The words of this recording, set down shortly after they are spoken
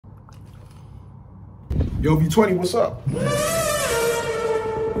Yo, V20, what's up?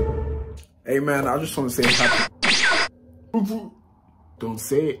 Hey man, I just want to say happy. Don't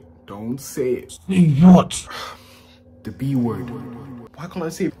say it. Don't say it. Say what? The B word. Why can't I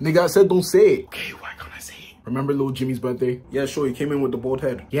say it? Nigga, I said don't say it. Okay, why can't I say it? Remember little Jimmy's birthday? Yeah, sure, he came in with the bald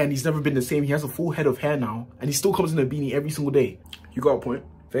head. Yeah, and he's never been the same. He has a full head of hair now, and he still comes in a beanie every single day. You got a point.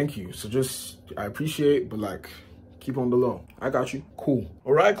 Thank you. So just, I appreciate, but like, keep on the low. I got you. Cool.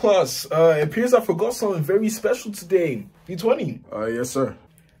 All right, class. It appears I forgot something very special today. V20. Yes, sir.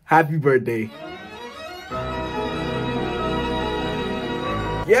 Happy birthday.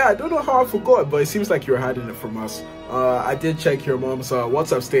 Yeah, I don't know how I forgot, but it seems like you're hiding it from us. I did check your mom's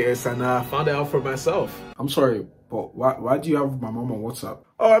WhatsApp status and found it out for myself. I'm sorry, but why do you have my mom on WhatsApp?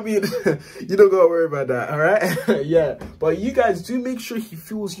 Oh, I mean, you don't gotta worry about that, all right? Yeah, but you guys do make sure he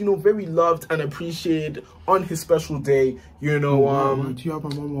feels, you know, very loved and appreciated on his special day. You know, why do you have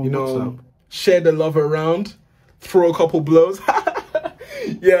my mom on WhatsApp? Share the love around, throw a couple blows.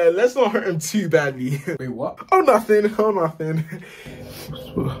 Yeah, let's not hurt him too badly. Wait, what? Oh, nothing. Oh, nothing.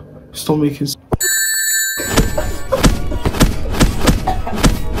 Stop making. Stop.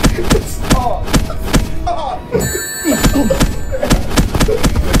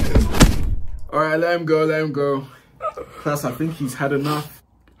 All right, let him go. Let him go. Class, I think he's had enough.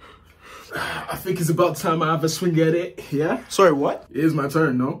 I think it's about time I have a swing at it. Yeah? Sorry, what? It is my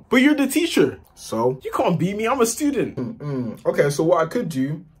turn, no? But you're the teacher. So? You can't beat me. I'm a student. Okay, so what I could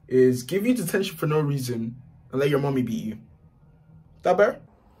do is give you detention for no reason and let your mommy beat you. That better?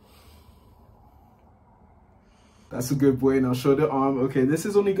 That's a good boy. Now show the arm. Okay, this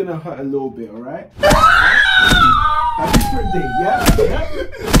is only gonna hurt a little bit, all right? Happy birthday, yeah?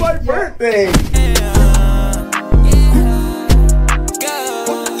 It's my birthday! Yeah.